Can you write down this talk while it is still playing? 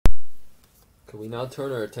Okay, we now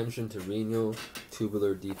turn our attention to renal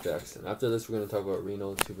tubular defects, and after this we're going to talk about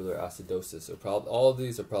renal tubular acidosis. So all of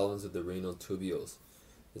these are problems with the renal tubules,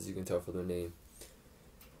 as you can tell from the name.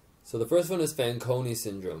 So the first one is Fanconi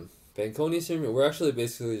Syndrome. Fanconi Syndrome, we're actually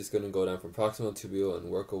basically just going to go down from proximal tubule and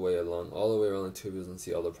work our way along all the way around the tubules and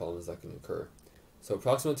see all the problems that can occur. So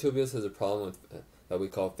proximal tubules has a problem with, that we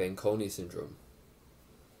call Fanconi Syndrome.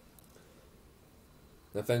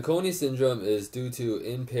 Now, Fanconi Syndrome is due to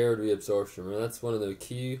impaired reabsorption. Remember, that's one of the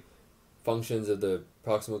key functions of the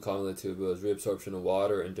proximal convoluted tubule, is reabsorption of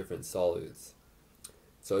water and different solids.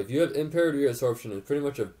 So if you have impaired reabsorption in pretty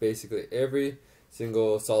much of basically every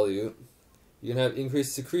single solute, you can have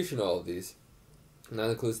increased secretion of all of these. And that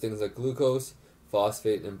includes things like glucose,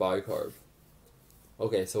 phosphate, and bicarb.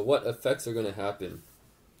 Okay, so what effects are going to happen?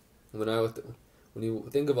 When you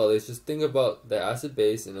think about this, just think about the acid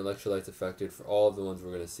base and electrolytes affected for all of the ones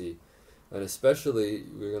we're going to see. And especially,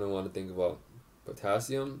 we're going to want to think about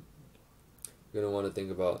potassium, you're going to want to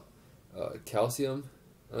think about calcium,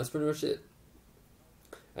 and that's pretty much it.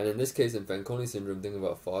 And in this case, in Fanconi Syndrome, think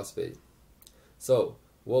about phosphate. So,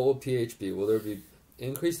 what will pH be? Will there be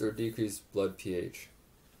increased or decreased blood pH?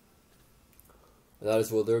 And that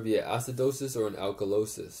is, will there be an acidosis or an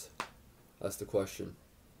alkalosis? That's the question.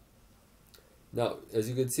 Now, as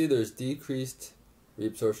you can see, there's decreased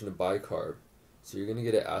reabsorption of bicarb, so you're going to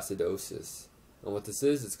get an acidosis. And what this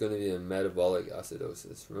is, it's going to be a metabolic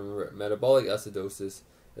acidosis. Remember, metabolic acidosis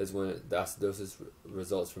is when the acidosis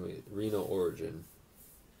results from a renal origin.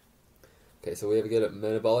 Okay, so we have to get a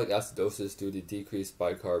metabolic acidosis due to decreased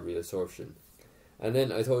bicarb reabsorption. And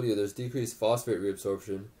then I told you there's decreased phosphate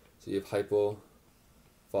reabsorption, so you have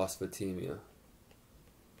hypophosphatemia.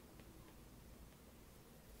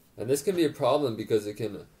 And this can be a problem because it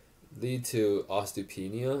can lead to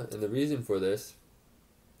osteopenia, and the reason for this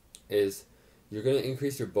is you're going to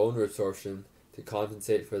increase your bone reabsorption to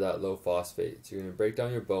compensate for that low phosphate. So you're going to break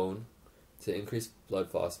down your bone to increase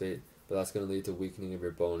blood phosphate, but that's going to lead to weakening of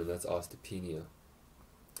your bone, and that's osteopenia.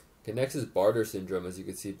 Okay, next is Bartter Syndrome. As you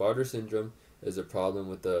can see, Bartter Syndrome is a problem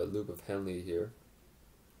with the loop of Henle here.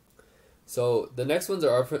 So the next ones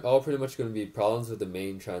are all pretty much going to be problems with the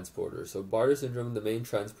main transporter. So Bartter Syndrome, the main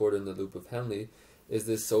transporter in the loop of Henle is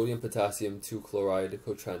this sodium-potassium 2-chloride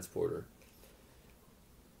cotransporter.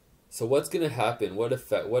 So what's going to happen? What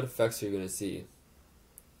effects are you going to see?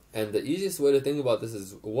 And the easiest way to think about this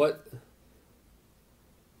is what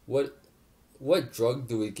drug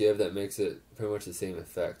do we give that makes it pretty much the same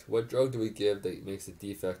effect? What drug do we give that makes a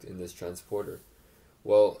defect in this transporter?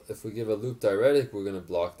 Well, if we give a loop diuretic, we're going to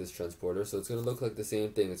block this transporter, so it's going to look like the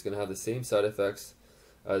same thing. It's going to have the same side effects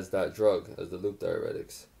as that drug, as the loop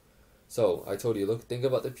diuretics. So, I told you, think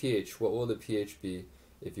about the pH. What will the pH be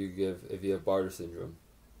if you have Bartter Syndrome?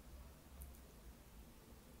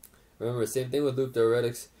 Remember, same thing with loop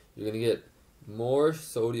diuretics. You're going to get more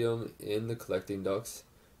sodium in the collecting ducts.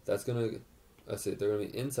 That's going to, they're going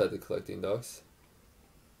to be inside the collecting ducts.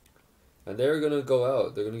 And they're going to go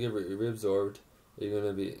out. They're going to get reabsorbed. You're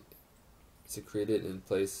going to be secreted in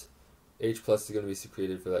place. H plus is going to be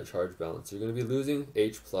secreted for that charge balance. So you're going to be losing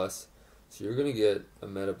H plus, so you're going to get a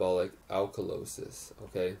metabolic alkalosis.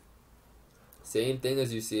 Okay, same thing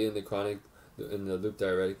as you see in the loop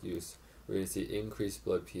diuretic use. We're going to see increased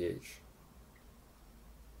blood pH.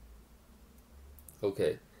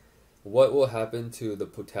 Okay, what will happen to the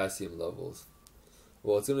potassium levels?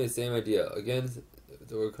 Well, it's going to be the same idea. Again,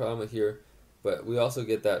 the requirement here, but we also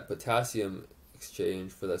get that potassium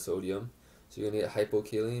exchange for that sodium, so you're going to get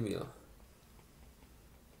hypokalemia.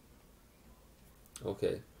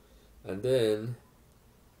 Okay, and then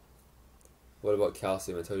what about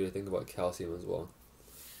calcium? I told you to think about calcium as well.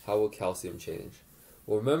 How will calcium change?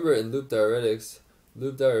 Well, remember, in loop diuretics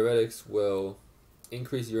will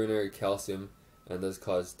increase urinary calcium and thus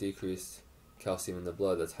cause decreased calcium in the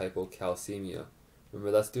blood. That's hypocalcemia. Remember,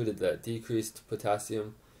 that's due to that decreased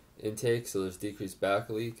potassium intake, so there's decreased back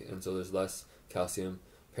leak, and so there's less calcium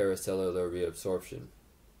paracellular reabsorption.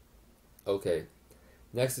 Okay,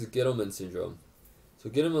 next is Gilman Syndrome. So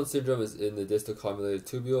Gilman Syndrome is in the distal convoluted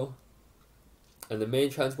tubule, and the main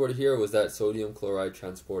transporter here was that sodium chloride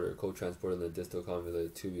transporter, cotransporter in the distal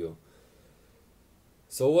convoluted tubule.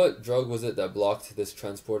 So what drug was it that blocked this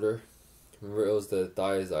transporter? Remember, it was the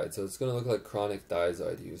thiazide, so it's going to look like chronic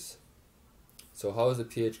thiazide use. So how is the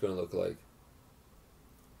pH going to look like?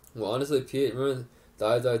 Well, honestly, pH, remember,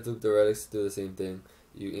 thiazide loop diuretics do the same thing.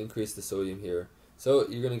 You increase the sodium here. So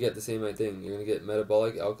you're going to get the same thing. You're going to get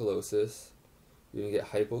metabolic alkalosis. You're going to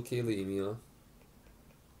get hypokalemia.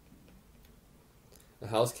 And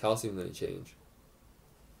how's calcium going to change?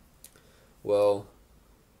 Well,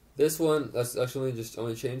 this one, let's actually just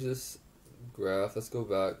only change this graph. Let's go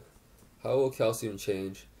back. How will calcium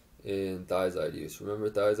change in thiazide use? Remember,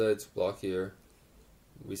 thiazide's block here.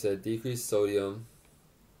 We said decrease sodium.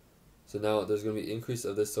 So now there's going to be increase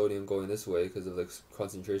of this sodium going this way because of the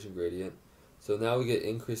concentration gradient. So now we get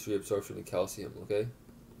increased reabsorption of calcium, okay?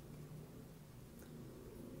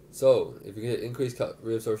 So if you get increased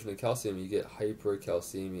reabsorption of calcium, you get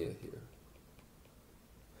hypercalcemia here.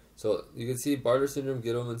 So you can see Bartter Syndrome,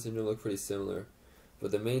 Gilman Syndrome look pretty similar.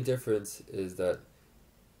 But the main difference is that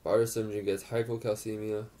Bartter Syndrome gets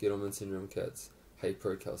hypocalcemia, Gilman Syndrome gets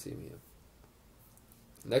hypercalcemia.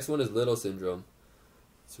 Next one is Little Syndrome.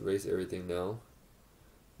 Let's erase everything now.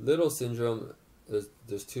 Little Syndrome,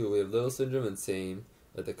 there's two. We have Little Syndrome and SAME,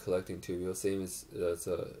 like the collecting tubule. SAME is that's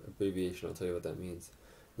an abbreviation. I'll tell you what that means.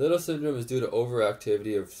 Little Syndrome is due to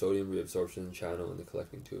overactivity of sodium reabsorption channel in the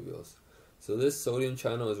collecting tubules. So this sodium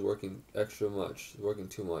channel is working extra much, working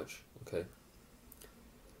too much. Okay.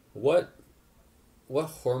 What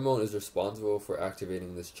hormone is responsible for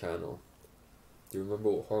activating this channel? Do you remember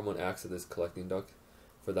what hormone acts at this collecting duct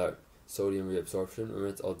for that sodium reabsorption? Remember,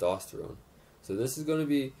 it's aldosterone. So this is going to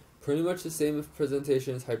be pretty much the same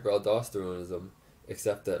presentation as hyperaldosteronism,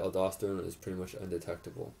 except that aldosterone is pretty much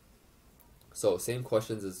undetectable. So same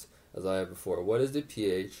questions as I had before. What is the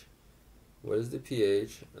pH? What is the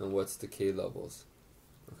pH and what's the K levels?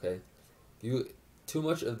 Okay. Too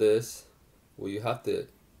much of this, well, you have to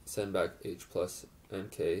send back H plus and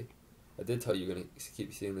K. I did tell you you're going to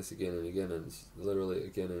keep seeing this again and again, and it's literally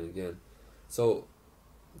again and again. So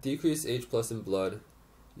decreased H plus in blood,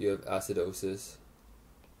 you have acidosis.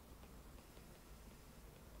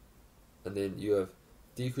 And then you have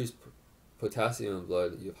decreased potassium in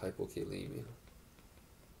blood, you have hypokalemia.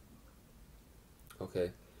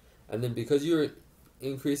 Okay. And then because you're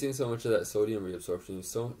increasing so much of that sodium reabsorption,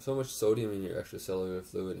 so much sodium in your extracellular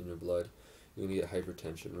fluid in your blood, you're going to get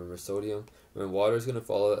hypertension. Remember water is going to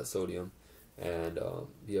follow that sodium, and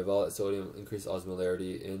you have all that sodium, increased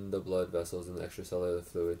osmolarity in the blood vessels and the extracellular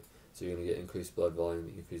fluid, so you're going to get increased blood volume,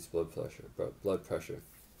 increased blood pressure.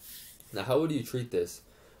 Now, how would you treat this?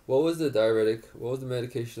 What was the diuretic, what was the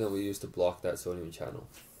medication that we used to block that sodium channel?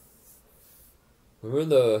 Remember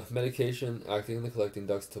the medication acting in the collecting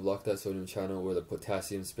ducts to block that sodium channel were the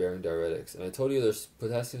potassium-sparing diuretics. And I told you there's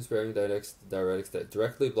potassium-sparing diuretics that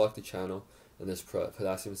directly block the channel, and there's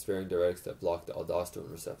potassium-sparing diuretics that block the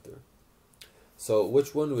aldosterone receptor. So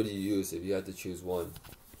which one would you use if you had to choose one?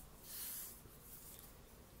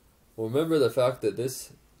 Well, remember the fact that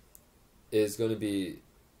this is going to be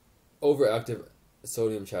overactive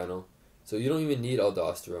sodium channel, so you don't even need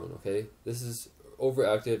aldosterone, okay? This is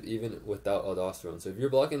overactive even without aldosterone. So if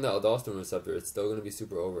you're blocking the aldosterone receptor, it's still going to be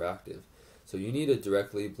super overactive. So you need to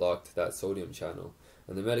directly block that sodium channel.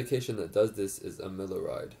 And the medication that does this is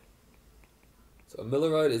amiloride. So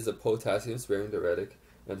amiloride is a potassium-sparing diuretic,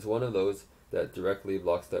 and it's one of those that directly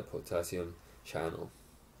blocks that potassium channel.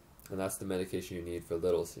 And that's the medication you need for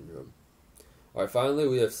Little Syndrome. Alright, finally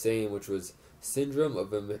we have SAME, which was Syndrome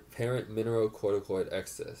of Apparent Mineralocorticoid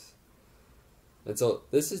Excess. And so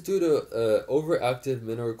this is due to overactive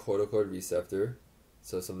mineralocorticoid receptor,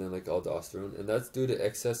 so something like aldosterone, and that's due to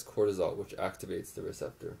excess cortisol, which activates the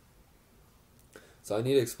receptor. So I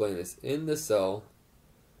need to explain this. In the cell,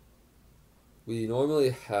 we normally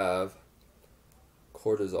have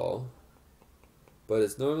cortisol, but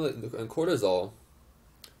it's normally, and cortisol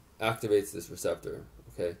activates this receptor,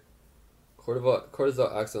 okay?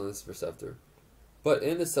 Cortisol acts on this receptor. But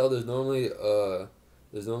in the cell, there's normally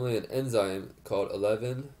an enzyme called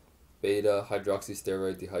 11-beta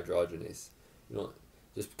hydroxysteroid dehydrogenase. You know,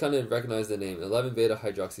 just kind of recognize the name, 11-beta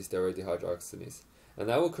hydroxysteroid dehydrogenase. And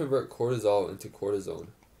that will convert cortisol into cortisone.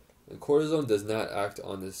 And cortisone does not act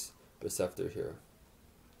on this receptor here.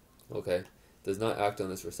 Okay? Does not act on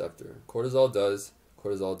this receptor. Cortisol does,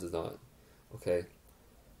 cortisol does not. Okay?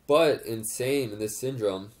 But in SAME, in this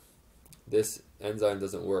syndrome, this enzyme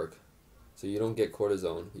doesn't work. So you don't get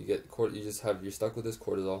cortisone. You're stuck with this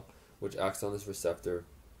cortisol, which acts on this receptor,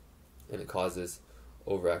 and it causes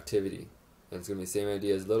overactivity. And it's going to be the same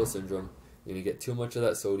idea as Little Syndrome. You're going to get too much of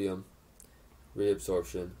that sodium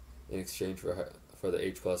reabsorption in exchange for the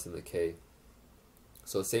H plus and the K.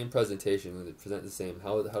 So same presentation, it present the same.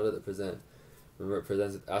 How did it present? Remember, it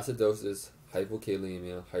presents with acidosis,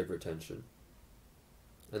 hypokalemia, hypertension.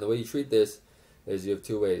 And the way you treat this is you have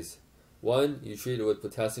two ways. One, you treat it with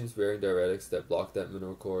potassium-sparing diuretics that block that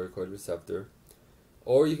mineralocorticoid receptor,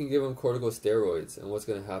 or you can give them corticosteroids. And what's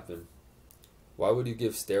going to happen? Why would you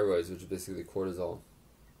give steroids, which is basically cortisol?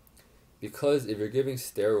 Because if you're giving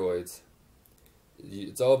steroids,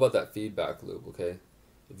 it's all about that feedback loop, okay?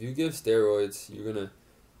 If you give steroids, you're going to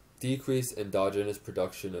decreased endogenous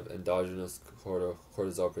production of endogenous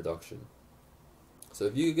cortisol production. So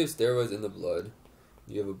if you give steroids in the blood,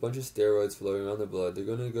 you have a bunch of steroids floating around the blood, they're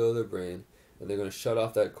going to go to the brain, and they're going to shut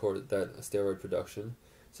off that steroid production.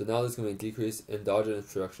 So now there's going to be decreased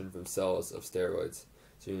endogenous production from cells of steroids.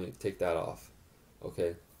 So you're going to take that off.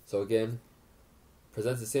 Okay, so again,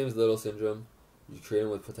 presents the same as Little syndrome. You treat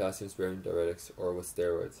them with potassium-sparing diuretics or with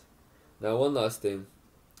steroids. Now one last thing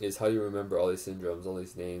is how you remember all these syndromes, all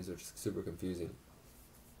these names, which is super confusing.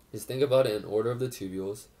 Just think about it in order of the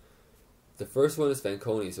tubules. The first one is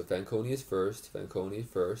Fanconi, so Fanconi is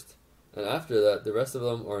first, and after that, the rest of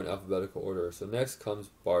them are in alphabetical order. So next comes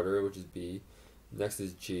Bartter, which is B, next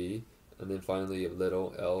is G, and then finally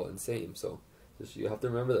Little, L, and Same. So just you have to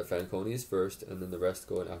remember that Fanconi is first, and then the rest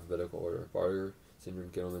go in alphabetical order. Bartter Syndrome,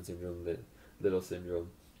 Gilman Syndrome, Little Syndrome,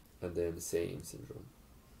 and then Same Syndrome.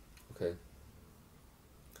 Okay?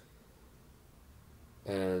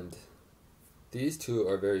 And these two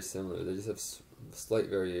are very similar. They just have slight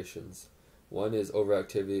variations. One is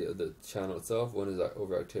overactivity of the channel itself, one is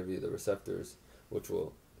overactivity of the receptors, which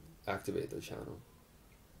will activate the channel.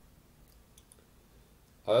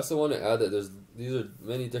 I also want to add that these are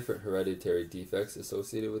many different hereditary defects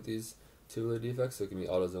associated with these tubular defects. So it can be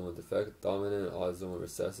autosomal defect, dominant, autosomal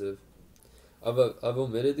recessive. I've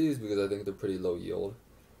omitted these because I think they're pretty low yield.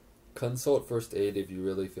 Consult first aid if you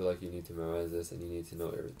really feel like you need to memorize this and you need to know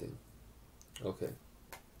everything. Okay.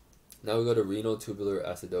 Now we go to renal tubular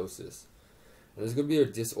acidosis. And there's going to be a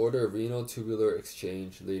disorder of renal tubular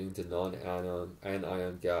exchange leading to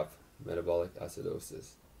non-anion gap metabolic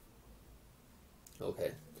acidosis.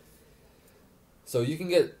 Okay. So you can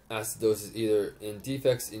get acidosis either in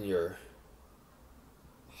defects in your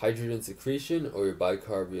hydrogen secretion or your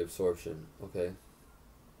bicarb reabsorption. Okay.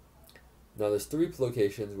 Now there's three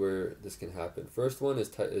locations where this can happen. First one is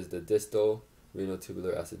the distal renal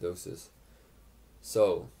tubular acidosis.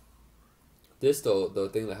 So distal, the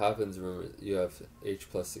thing that happens, remember, you have H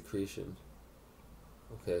plus secretion.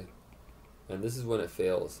 Okay. And this is when it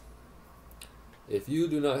fails. If you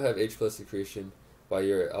do not have H plus secretion by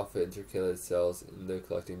your alpha intercalated cells in the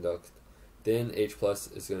collecting duct, then H plus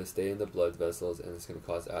is going to stay in the blood vessels and it's going to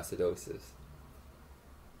cause acidosis.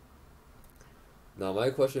 Now my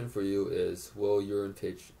question for you is, will urine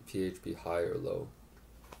pH be high or low?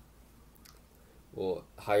 Well,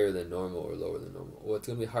 higher than normal or lower than normal? Well, it's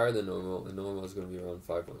going to be higher than normal, and normal is going to be around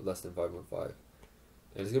less than 5.5. And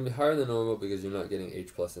it's going to be higher than normal because you're not getting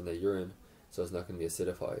H plus in the urine, so it's not going to be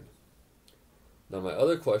acidified. Now my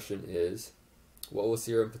other question is, what will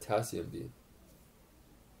serum potassium be?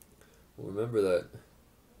 Well, remember that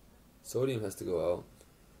sodium has to go out,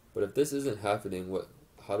 but if this isn't happening,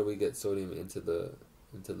 how do we get sodium into the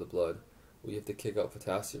blood? Well, you have to kick out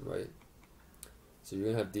potassium, right? So you're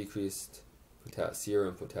going to have decreased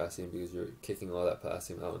serum potassium because you're kicking all that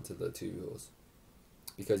potassium out into the tubules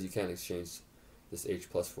because you can't exchange this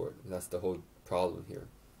H plus for it. That's the whole problem here.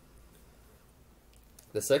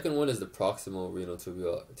 The second one is the proximal renal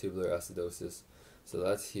tubular acidosis. So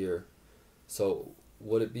that's here. So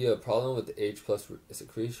would it be a problem with the H plus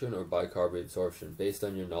secretion or bicarb reabsorption based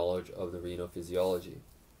on your knowledge of the renal physiology?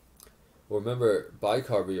 Well, remember,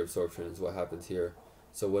 bicarb reabsorption is what happens here.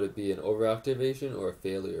 So would it be an overactivation or a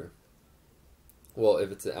failure? Well,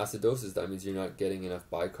 if it's an acidosis, that means you're not getting enough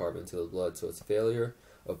bicarb into the blood. So it's failure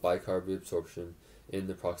of bicarb reabsorption in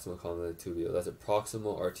the proximal convoluted tubule. That's a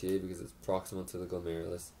proximal RTA because it's proximal to the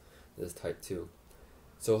glomerulus. This is type 2.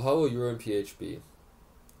 So how will urine pH be?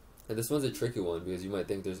 And this one's a tricky one because you might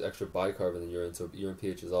think there's extra bicarb in the urine, so urine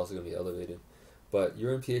pH is also going to be elevated. But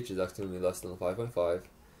urine pH is actually going to be less than 5.5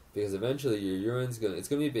 because eventually your urine's going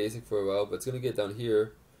to be basic for a while, but it's going to get down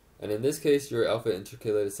here. And in this case, your alpha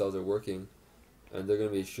intercalated cells are working and they're going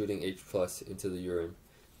to be shooting H plus into the urine.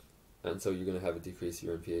 And so you're going to have a decreased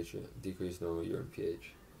urine pH, decreased normal urine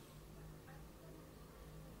pH.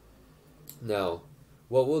 Now,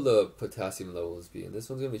 what will the potassium levels be? And this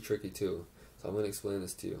one's going to be tricky too. So I'm going to explain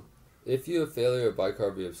this to you. If you have failure of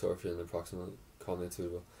bicarb reabsorption in the proximal convoluted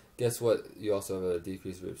tubule, guess what? You also have a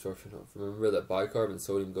decreased reabsorption of. Remember that bicarb and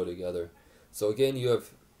sodium go together. So again, you have,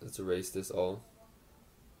 let's erase this all.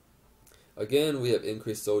 Again, we have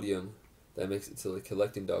increased sodium that makes it to the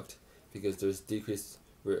collecting duct because there's decreased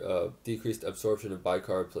absorption of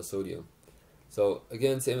bicarb plus sodium. So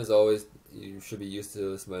again, same as always, you should be used to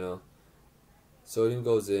this by now. Sodium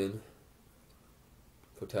goes in,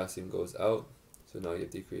 potassium goes out, so now you have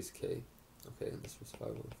decreased K. Okay, and this was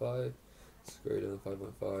 5.5, this is greater than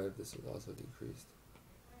 5.5, this is also decreased.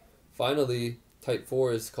 Finally, type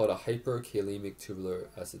 4 is called a hyperkalemic tubular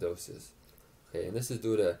acidosis. Okay, and this is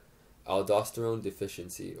due to aldosterone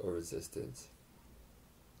deficiency or resistance.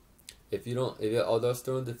 if you have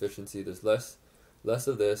aldosterone deficiency, there's less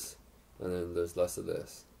of this, and then there's less of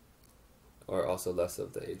this, or also less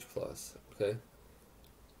of the H plus. Okay.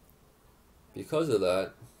 Because of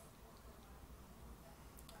that,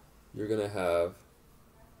 you're gonna have,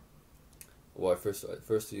 well, first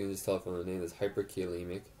you can just tell from the name, is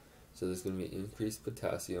hyperkalemic. So there's gonna be increased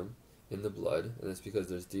potassium in the blood, and that's because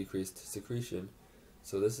there's decreased secretion.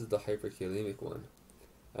 So this is the hyperkalemic one.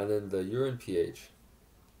 And then the urine pH.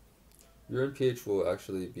 Urine pH will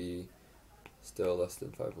actually be still less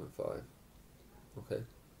than 5.5. Okay.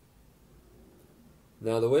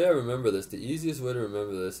 Now the way I remember this, the easiest way to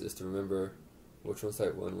remember this is to remember which one's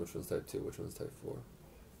type 1, which one's type 2, which one's type 4.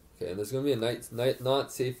 Okay, and there's going to be a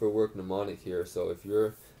not safe for work mnemonic here, so if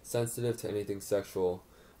you're sensitive to anything sexual,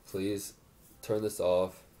 please turn this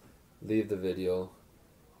off, leave the video.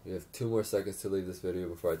 You have 2 more seconds to leave this video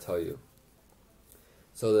before I tell you.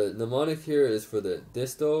 So the mnemonic here is for the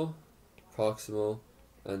distal, proximal,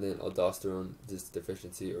 and then aldosterone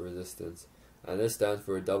deficiency or resistance. And this stands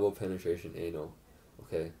for double penetration anal.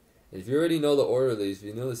 Okay, and if you already know the order of these, if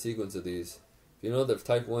you know the sequence of these, if you know that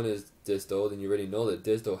type 1 is distal, then you already know that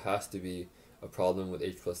distal has to be a problem with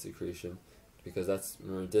H plus secretion, because that's,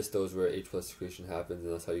 remember, distal is where H plus secretion happens,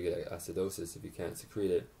 and that's how you get acidosis if you can't secrete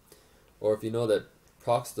it. Or if you know that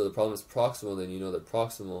the problem is proximal, then you know that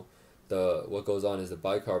proximal, what goes on is the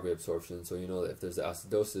bicarb reabsorption, so you know that if there's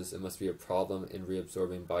acidosis, it must be a problem in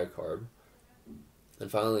reabsorbing bicarb. And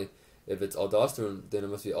finally, if it's aldosterone, then it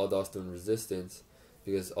must be aldosterone resistance,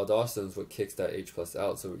 because aldosterone is what kicks that H plus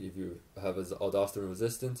out. So if you have aldosterone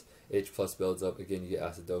resistance, H plus builds up, again you get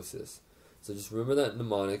acidosis. So just remember that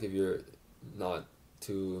mnemonic if you're not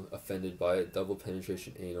too offended by it, double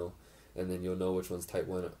penetration anal, and then you'll know which one's type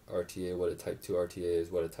 1 RTA, what a type 2 RTA is,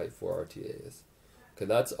 what a type 4 RTA is. Okay,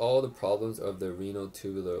 that's all the problems of the renal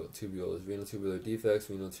tubular defects,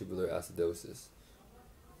 renal tubular acidosis.